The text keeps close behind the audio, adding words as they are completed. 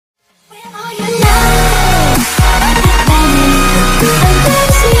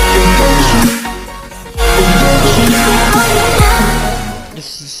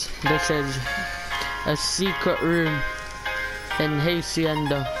says a secret room in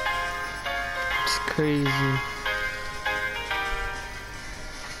HACIENDA. It's crazy.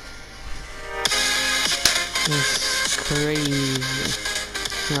 It's crazy.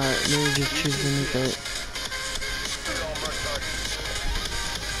 Alright, let me just choose anything.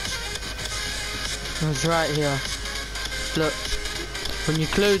 It's right here. Look, when you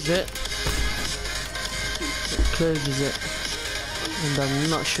close it, it closes it. And I'm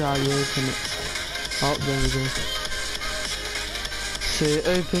not sure how you open it. Oh, there we go. So it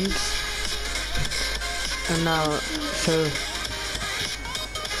opens. And now, so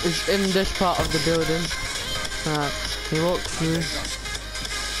it's in this part of the building. You walk through.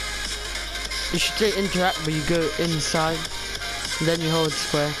 You straight interact, but you go inside. And then you hold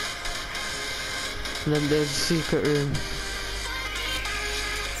square. And then there's a secret room.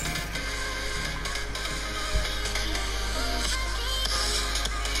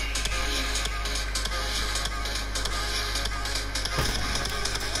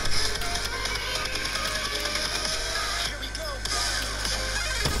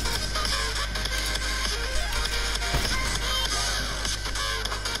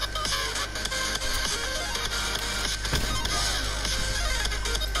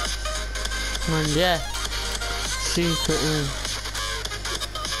 And yeah, secret room.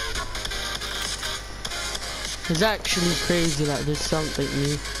 It's actually crazy, like there's something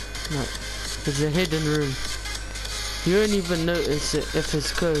new. Like, there's a hidden room. You won't even notice it if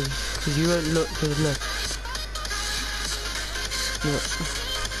it's closed, because you won't look to the left. Look.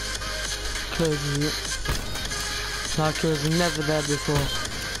 Closing it. Like it was never there before.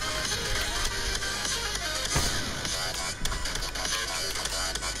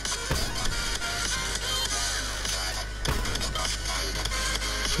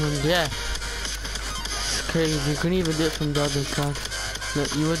 And yeah, it's crazy. You can even do it from the other side.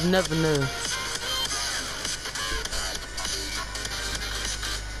 Look, you would never know.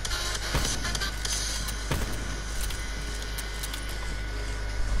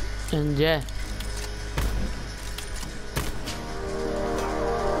 And yeah,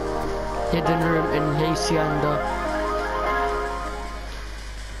 hidden room in HACIENDA.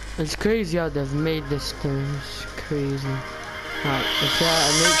 It's crazy how they've made this thing. It's crazy. Right,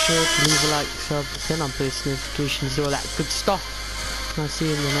 and make sure to leave a like, sub, turn on post notifications, all that good stuff. And I'll see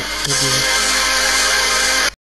you in the next video.